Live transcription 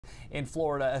In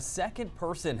Florida, a second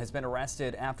person has been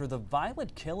arrested after the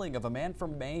violent killing of a man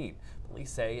from Maine.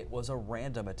 Police say it was a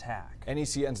random attack.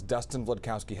 NECN's Dustin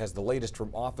Vladkowski has the latest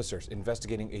from officers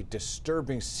investigating a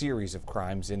disturbing series of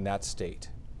crimes in that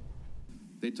state.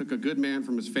 They took a good man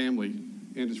from his family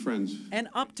and his friends. An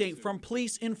update from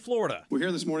police in Florida. We're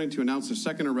here this morning to announce the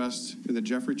second arrest in the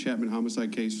Jeffrey Chapman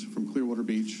homicide case from Clearwater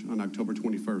Beach on October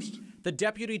 21st. The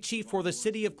deputy chief for the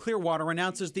city of Clearwater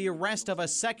announces the arrest of a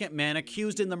second man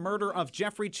accused in the murder of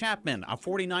Jeffrey Chapman, a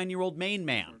 49-year-old Maine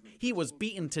man. He was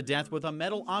beaten to death with a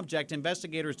metal object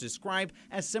investigators describe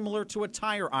as similar to a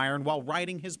tire iron while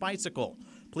riding his bicycle.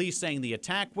 Police saying the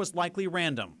attack was likely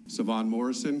random. Savon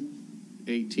Morrison,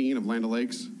 18, of Land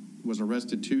O'Lakes, was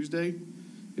arrested Tuesday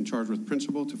and charged with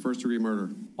principal to first-degree murder.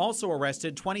 Also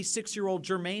arrested 26-year-old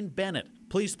Jermaine Bennett.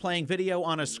 Police playing video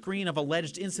on a screen of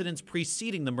alleged incidents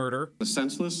preceding the murder. A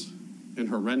senseless and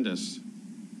horrendous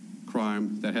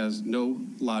crime that has no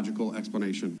logical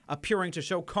explanation. Appearing to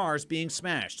show cars being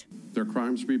smashed. Their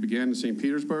crime spree began in St.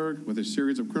 Petersburg with a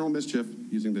series of criminal mischief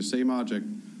using the same object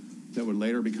that would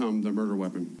later become the murder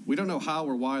weapon. We don't know how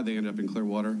or why they ended up in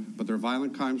Clearwater, but their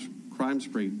violent crime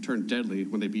spree turned deadly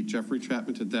when they beat Jeffrey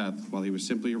Chapman to death while he was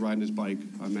simply riding his bike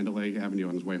on Mendeley Avenue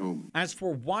on his way home. As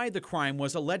for why the crime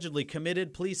was allegedly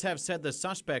committed, police have said the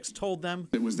suspects told them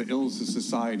it was the ills of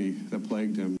society that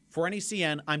plagued him. For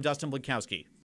NECN, I'm Dustin Vladkowski.